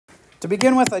To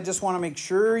begin with, I just want to make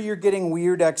sure you're getting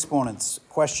weird exponents.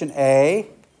 Question A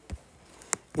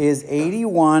is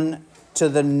 81 to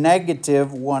the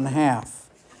negative 1/2.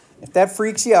 If that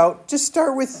freaks you out, just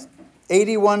start with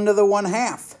 81 to the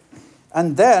 1/2.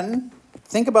 And then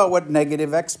think about what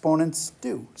negative exponents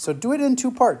do. So do it in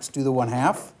two parts. Do the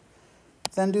 1/2,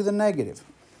 then do the negative.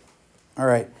 All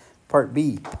right, part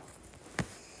B.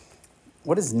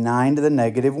 What is 9 to the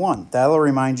negative 1? That'll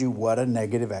remind you what a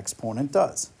negative exponent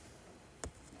does.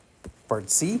 Part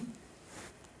C.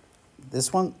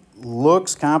 This one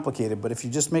looks complicated, but if you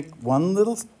just make one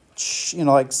little,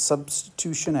 like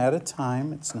substitution at a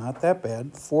time, it's not that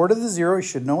bad. 4 to the 0, you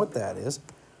should know what that is.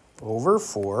 Over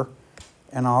 4,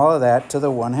 and all of that to the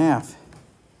 1/2.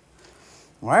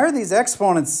 Why are these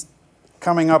exponents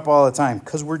coming up all the time?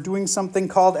 Because we're doing something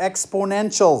called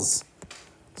exponentials.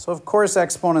 So of course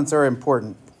exponents are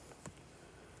important.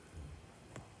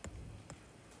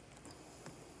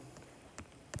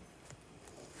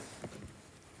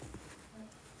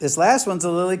 This last one's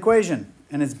a little equation,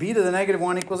 and it's b to the negative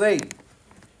 1 equals 8.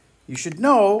 You should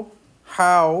know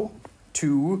how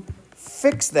to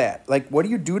fix that. Like, what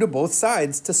do you do to both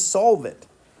sides to solve it?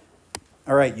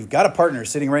 All right, you've got a partner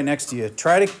sitting right next to you.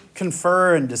 Try to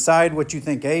confer and decide what you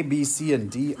think A, B, C,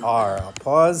 and D are. I'll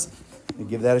pause and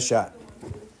give that a shot.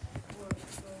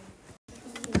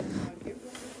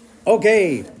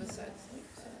 Okay.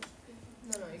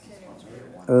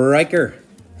 Riker.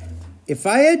 If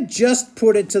I had just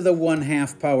put it to the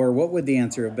 1/2 power, what would the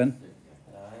answer have been?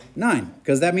 9,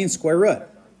 because that means square root.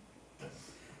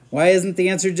 Why isn't the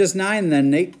answer just 9 then,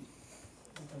 Nate?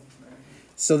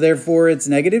 So therefore it's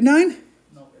negative 9?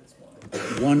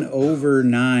 1 over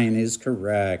 9 is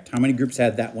correct. How many groups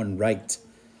had that one right?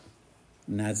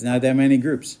 And that's not that many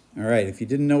groups. All right, if you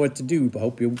didn't know what to do, I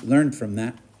hope you learned from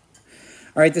that.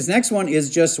 All right, this next one is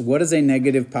just what does a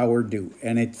negative power do?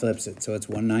 And it flips it, so it's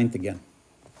 1/9 again.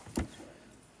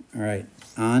 All right,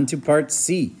 on to part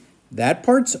C. That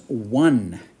part's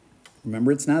 1.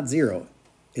 Remember, it's not 0.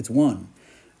 It's 1.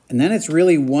 And then it's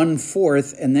really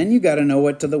 1/4, and then you got to know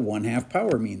what to the 1/2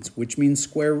 power means, which means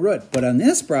square root. But on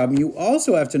this problem, you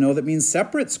also have to know that means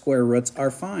separate square roots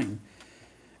are fine.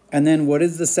 And then what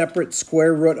is the separate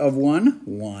square root of 1?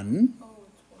 1.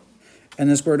 And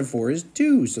the square root of 4 is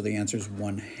 2, so the answer is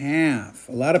 1/2.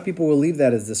 A lot of people will leave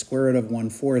that as the square root of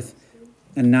 1/4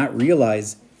 and not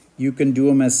realize you can do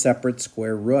them as separate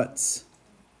square roots.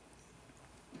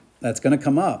 That's going to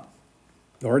come up.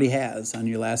 It already has on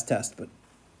your last test, but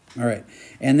all right.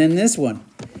 And then this one.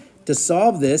 To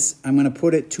solve this, I'm going to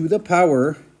put it to the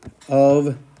power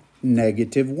of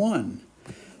negative 1.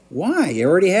 Why? I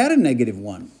already had a negative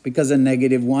 1, because a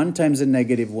negative 1 times a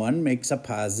negative 1 makes a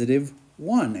positive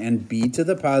 1, and b to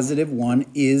the positive 1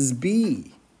 is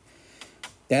b.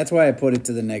 That's why I put it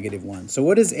to the negative 1. So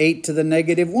what is 8 to the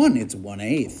negative 1? It's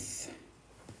 1/8.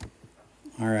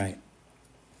 All right.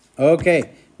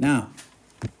 Okay, now,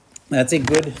 that's a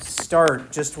good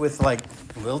start, just with like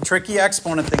little tricky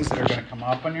exponent things that are going to come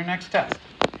up on your next test.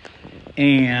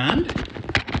 And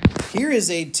here is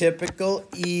a typical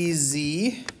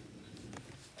easy.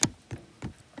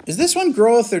 Is this one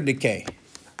growth or decay?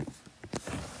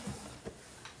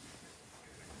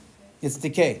 It's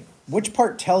decay. Which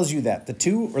part tells you that? The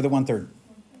 2 or the 1/3?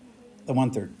 The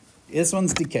 1/3. This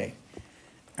one's decay.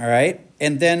 All right.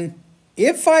 And then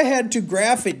if I had to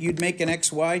graph it, you'd make an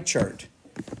XY chart.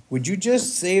 Would you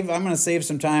just save? I'm going to save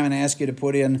some time and ask you to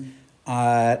put in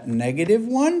negative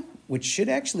 1, which should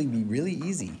actually be really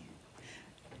easy,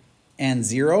 and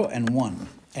 0 and 1,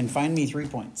 and find me 3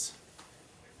 points.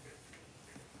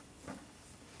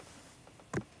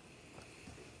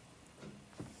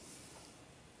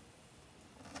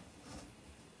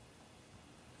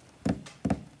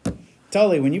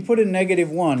 Tully, when you put in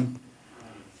negative 1,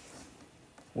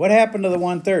 what happened to the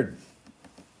 1/3?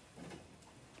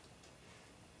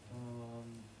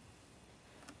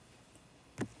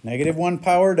 Negative 1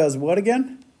 power does what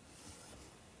again?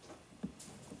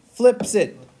 Flips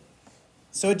it.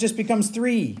 So it just becomes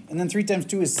 3. And then 3 times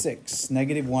 2 is 6.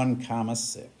 Negative 1 comma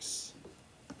 6.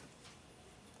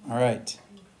 All right.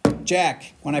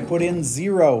 Jack, when I put in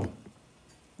 0,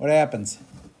 what happens?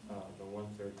 The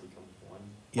 1/3 becomes 1.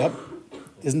 Yep.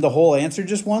 Isn't the whole answer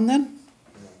just 1 then?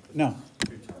 No.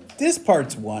 2 times. This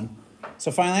part's 1. So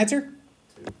final answer?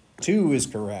 2. 2 is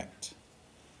correct.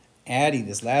 Addie,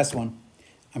 this last one.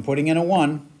 I'm putting in a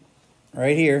 1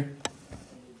 right here.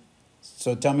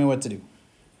 So tell me what to do.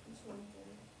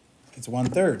 It's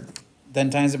 1/3.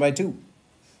 Then times it by 2.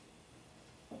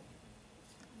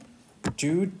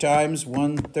 2 times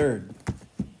 1/3.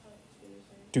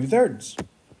 2/3.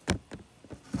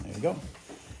 There you go.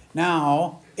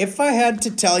 Now, If I had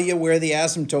to tell you where the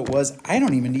asymptote was, I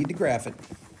don't even need to graph it.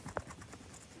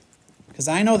 Because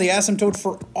I know the asymptote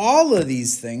for all of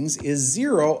these things is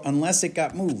 0 unless it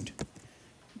got moved.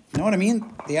 You know what I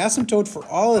mean? The asymptote for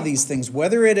all of these things,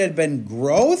 whether it had been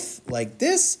growth like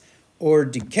this or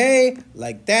decay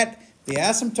like that, the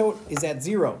asymptote is at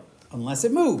 0 unless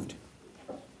it moved.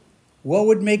 What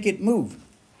would make it move?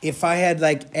 If I had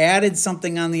like added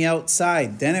something on the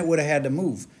outside, then it would have had to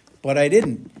move. But I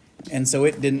didn't. And so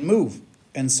it didn't move.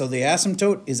 And so the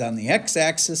asymptote is on the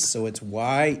x-axis, so it's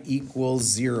y equals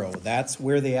 0. That's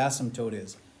where the asymptote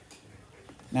is.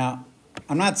 Now,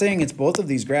 I'm not saying it's both of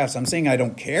these graphs. I'm saying I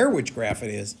don't care which graph it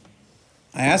is.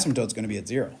 My asymptote's going to be at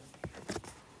 0.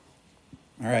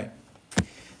 All right.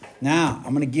 Now,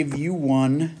 I'm going to give you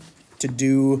one to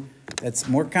do that's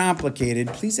more complicated.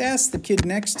 Please ask the kid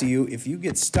next to you if you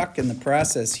get stuck in the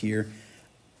process here.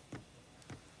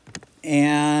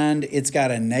 And it's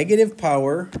got a negative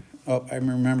power. Oh, I'm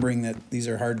remembering that these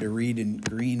are hard to read in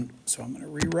green, so I'm going to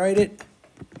rewrite it.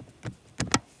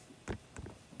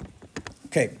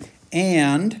 Okay,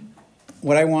 and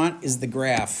what I want is the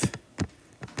graph.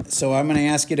 So I'm going to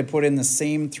ask you to put in the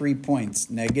same 3 points,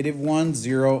 -1,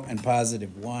 0, and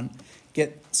 +1.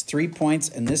 Get 3 points,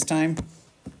 and this time,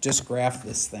 just graph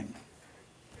this thing.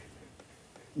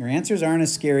 Your answers aren't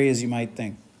as scary as you might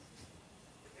think.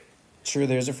 Sure,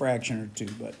 there's a fraction or two,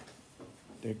 but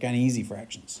they're kind of easy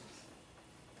fractions.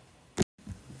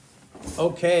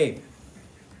 Okay.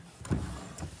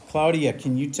 Claudia,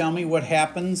 can you tell me what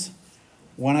happens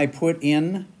when I put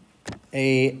in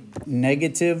a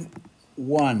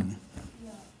 -1?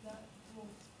 Yeah, that will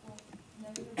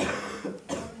negative,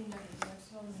 only negative,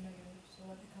 that's only negative, so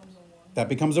that becomes a 1. That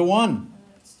becomes a 1. And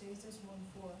it stays as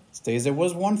 1/4. Stays it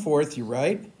was 1/4, you're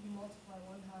right. You multiply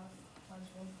 1/2 times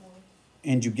 1/4.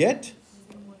 And you get?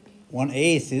 1/8.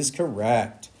 1/8 is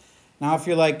correct. Now, if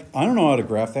you're like, I don't know how to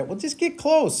graph that, well, just get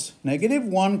close.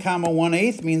 -1,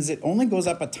 1/8 means it only goes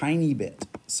up a tiny bit.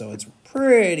 So it's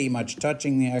pretty much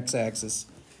touching the x-axis.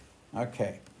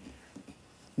 Okay.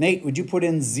 Nate, would you put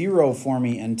in 0 for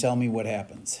me and tell me what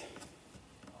happens?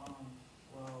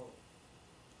 Well,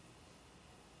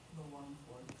 the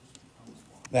 1/4 just becomes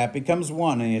 1. That becomes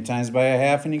 1, and you times by a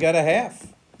half, and you got a half.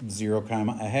 0,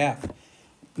 a half.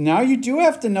 Now you do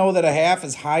have to know that a half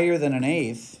is higher than an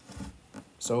eighth.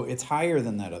 So it's higher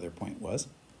than that other point was.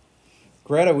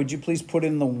 Greta, would you please put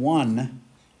in the 1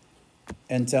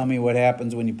 and tell me what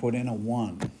happens when you put in a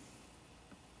 1?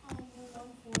 The 1/4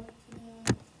 to the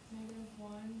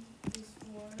 -1 is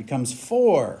 4. Becomes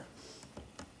 4.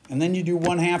 And then you do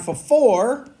 1/2 of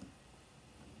 4.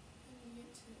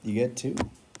 You get 2.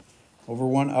 Over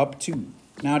 1 up 2.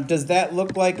 Now, does that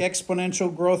look like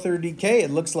exponential growth or decay? It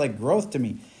looks like growth to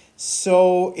me.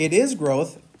 So it is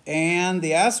growth, and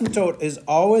the asymptote is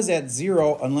always at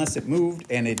 0 unless it moved,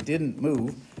 and it didn't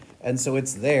move. And so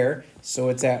it's there. So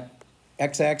it's at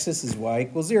x-axis is y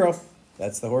equals 0.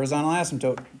 That's the horizontal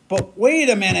asymptote. But wait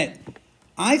a minute.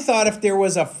 I thought if there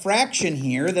was a fraction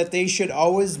here that they should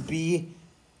always be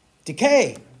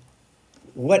decay.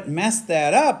 What messed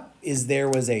that up is there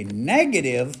was a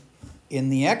negative in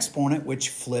the exponent, which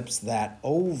flips that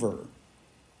over.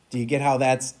 Do you get how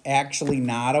that's actually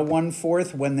not a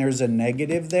 1/4 when there's a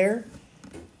negative there?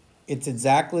 It's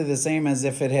exactly the same as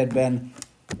if it had been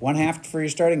 1/2 for your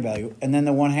starting value, and then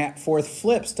the 1/4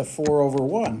 flips to 4 over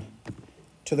 1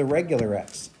 to the regular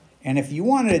x. And if you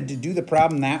wanted to do the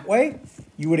problem that way,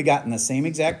 you would have gotten the same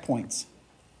exact points.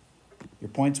 Your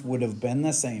points would have been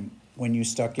the same when you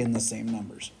stuck in the same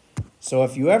numbers. So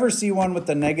if you ever see one with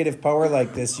the negative power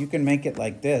like this, you can make it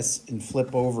like this and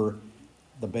flip over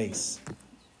the base.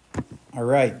 All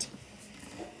right.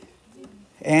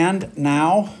 And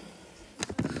now,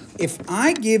 if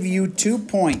I give you 2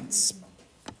 points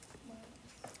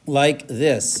like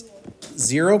this,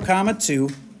 0, 2,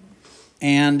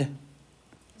 and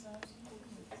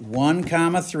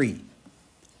 1, 3,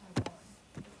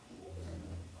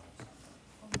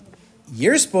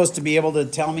 you're supposed to be able to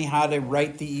tell me how to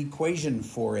write the equation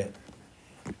for it.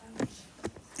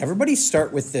 Everybody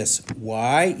start with this.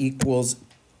 Y equals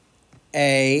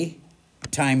A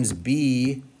times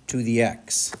B to the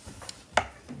X.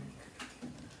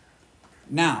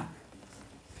 Now,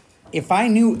 if I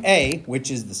knew A, which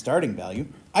is the starting value,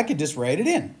 I could just write it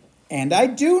in. And I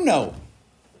do know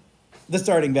the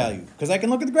starting value because I can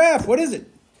look at the graph. What is it?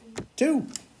 2.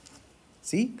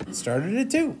 See, it started at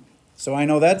 2. So I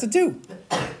know that's a 2.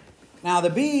 Now the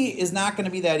B is not going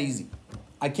to be that easy.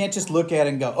 I can't just look at it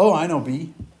and go, oh, I know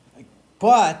B.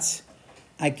 But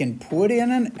I can put in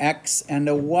an X and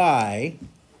a Y,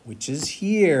 which is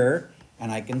here,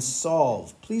 and I can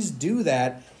solve. Please do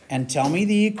that. and tell me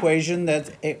the equation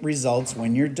that it results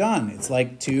when you're done. It's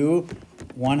like 2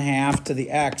 1/2 to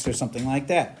the x or something like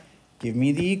that. Give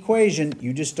me the equation.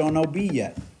 You just don't know b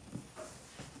yet.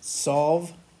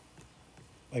 Solve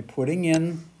by putting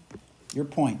in your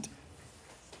point.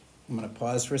 I'm going to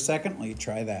pause for a second while you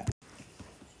try that.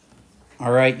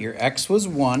 All right, your x was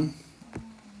 1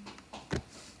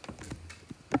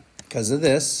 because of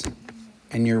this,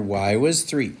 and your y was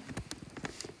 3.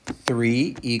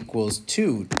 3 equals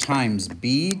 2 times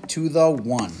b to the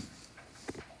 1.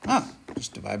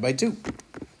 Just divide by 2.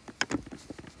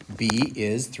 B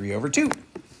is 3 over 2.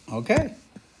 Okay.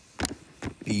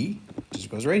 B, just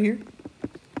goes right here,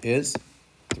 is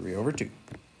 3 over 2.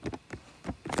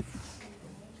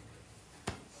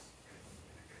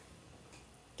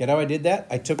 Get how I did that?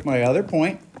 I took my other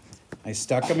point, I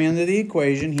stuck them into the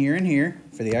equation here and here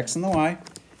for the x and the y,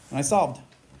 and I solved.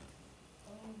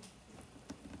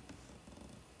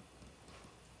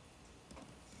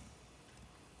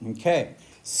 Okay,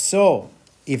 so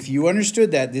if you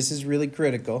understood that, this is really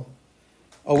critical.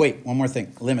 Oh wait, one more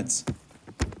thing, limits.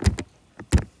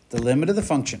 The limit of the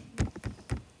function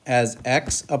as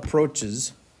x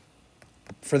approaches,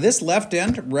 for this left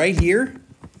end right here,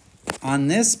 on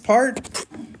this part,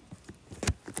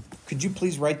 could you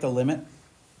please write the limit?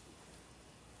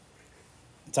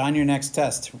 It's on your next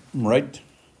test. Write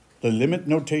the limit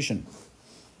notation.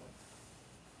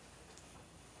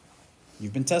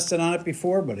 You've been tested on it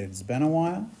before, but it's been a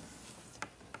while.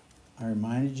 I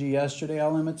reminded you yesterday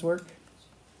how limits work.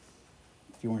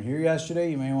 If you weren't here yesterday,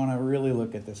 you may want to really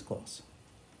look at this close.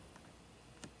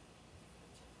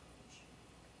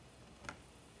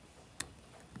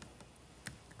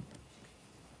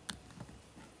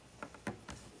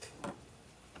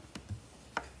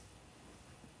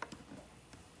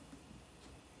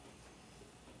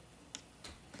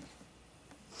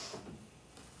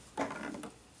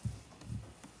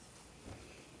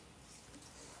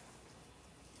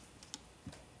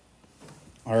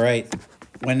 All right,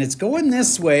 when it's going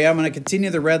this way, I'm going to continue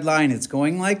the red line. It's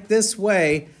going like this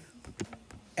way.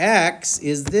 X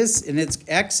is this, and it's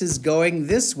x is going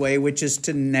this way, which is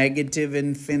to negative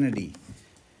infinity.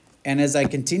 And as I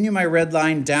continue my red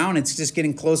line down, it's just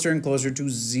getting closer and closer to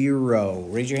 0.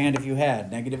 Raise your hand if you had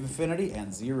negative infinity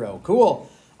and 0. Cool.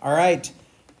 All right.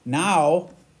 Now,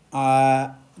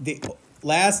 the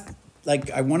last,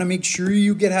 I want to make sure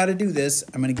you get how to do this.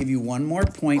 I'm going to give you one more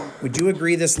point. Would you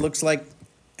agree this looks like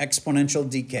exponential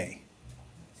decay?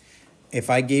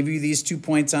 If I gave you these 2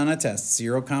 points on a test,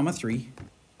 0, 3,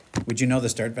 would you know the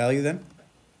start value then?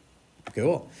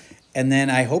 Cool. And then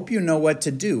I hope you know what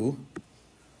to do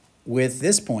with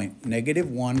this point,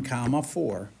 -1,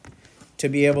 4, to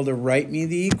be able to write me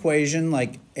the equation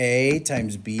like a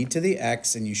times b to the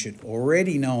x, and you should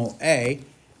already know a,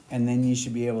 and then you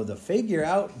should be able to figure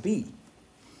out b.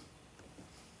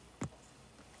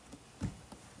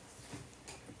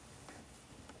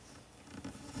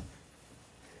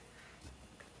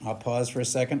 I'll pause for a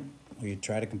second while you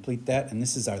try to complete that, and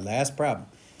this is our last problem.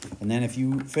 And then if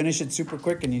you finish it super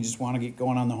quick and you just want to get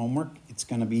going on the homework, it's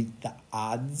going to be the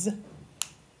odds.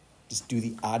 Just do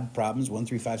the odd problems, 1,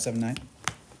 3, 5, 7, 9.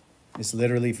 It's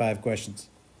literally 5 questions.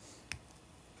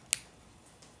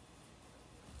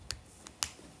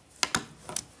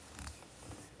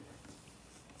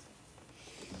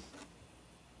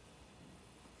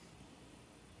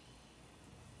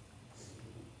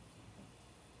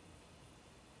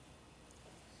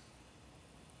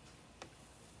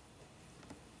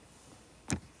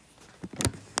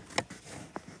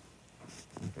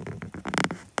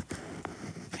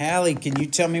 Hallie, can you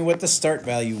tell me what the start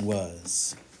value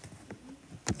was?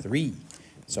 3.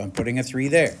 So I'm putting a 3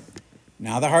 there.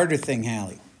 Now the harder thing,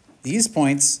 Hallie. These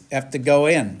points have to go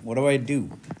in. What do I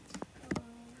do?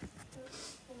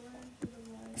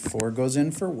 4 goes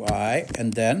in for y,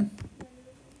 and then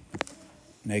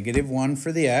 -1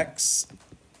 for the x.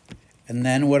 And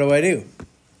then what do I do?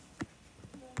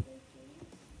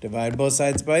 Divide both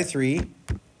sides by 3.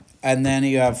 And then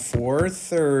you have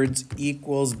 4/3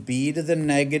 equals b to the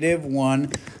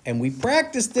 -1. And we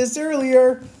practiced this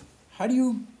earlier. How do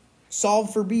you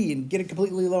solve for b and get it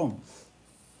completely alone?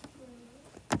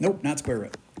 Nope, not square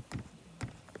root.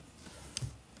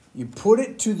 You put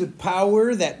it to the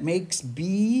power that makes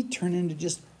b turn into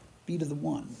just b to the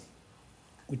 1,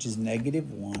 which is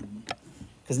 -1.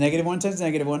 Because -1 times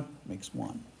 -1 makes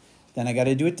 1. Then I got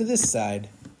to do it to this side.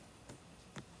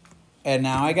 And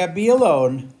now I got b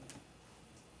alone.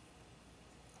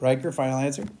 Riker, final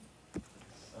answer?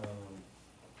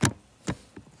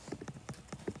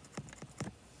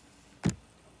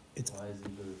 It's y is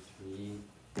equal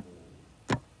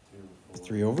to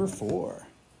 3 over 4. 3 over 4.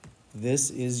 This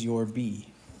is your B.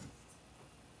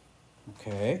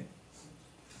 Okay?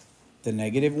 The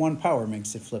negative 1 power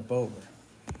makes it flip over.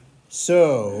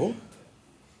 So,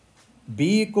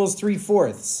 B equals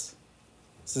 3/4.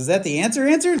 So is that the answer?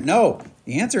 No.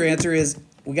 The answer is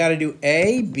we got to do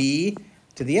A, B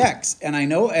to the x. And I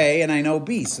know A and I know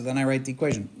B. So then I write the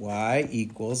equation. Y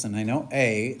equals, and I know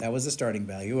A, that was the starting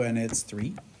value, and it's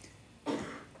 3.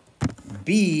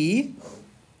 B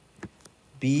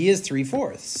is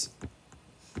 3/4.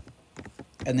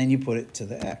 And then you put it to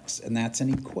the x. And that's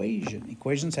an equation.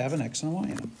 Equations have an x and a y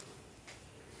in them.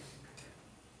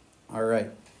 All right.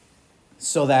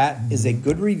 So that is a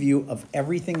good review of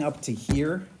everything up to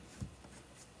here.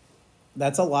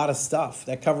 That's a lot of stuff.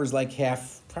 That covers like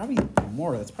half, probably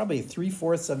more. That's probably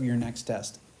 3/4 of your next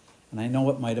test. And I know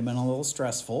it might have been a little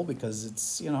stressful because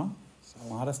it's, you know, it's a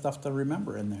lot of stuff to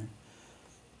remember in there.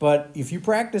 But if you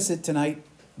practice it tonight,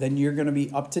 then you're going to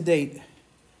be up to date.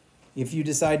 If you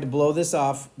decide to blow this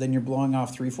off, then you're blowing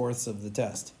off 3/4 of the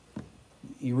test.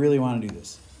 You really want to do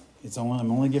this.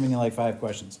 I'm only giving you like 5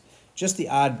 questions. Just the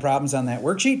odd problems on that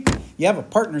worksheet. You have a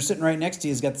partner sitting right next to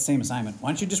you who's got the same assignment. Why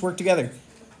don't you just work together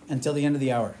until the end of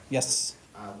the hour? Yes?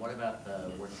 What about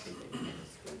the worksheet that you handed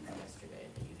yesterday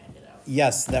that you handed out?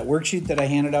 Yes, that worksheet that I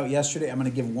handed out yesterday, I'm going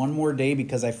to give one more day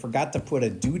because I forgot to put a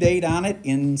due date on it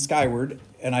in Skyward,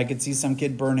 and I could see some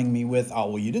kid burning me with,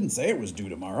 oh, well, you didn't say it was due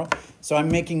tomorrow. So I'm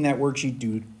making that worksheet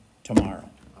due tomorrow.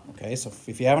 Okay, so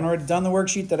if you haven't already done the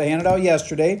worksheet that I handed out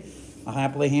yesterday, I'll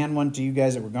happily hand one to you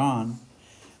guys that were gone.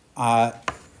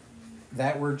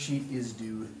 That worksheet is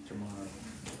due tomorrow.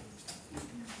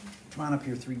 Come on up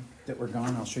here, 3 that were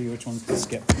gone. I'll show you which ones to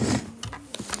skip.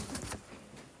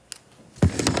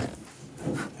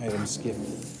 Item skip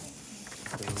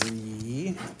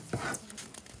 3.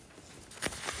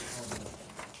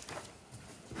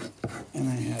 And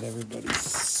I had everybody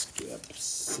skip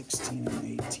 16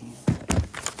 and 18.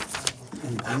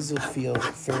 And these will feel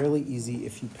fairly easy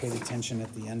if you paid attention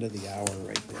at the end of the hour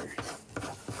right there.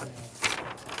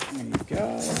 There you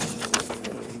go.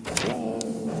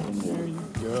 There you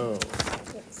go.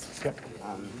 Yep.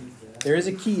 There is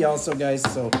a key also, guys,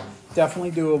 so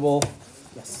definitely doable.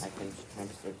 Yes.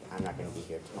 I'm not going to be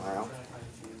here tomorrow.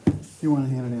 You want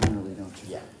to hand it in early, don't you?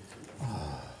 Yeah.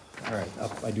 All right.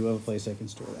 I do have a place I can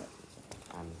store that.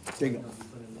 There you go.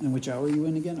 And which hour are you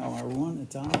in again? Oh, hour 1?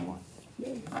 It's on?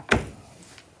 Yay.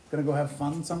 Gonna go have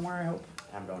fun somewhere, I hope?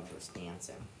 I'm going to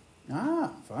Wisconsin.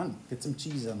 Ah, fun. Get some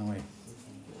cheese on the way.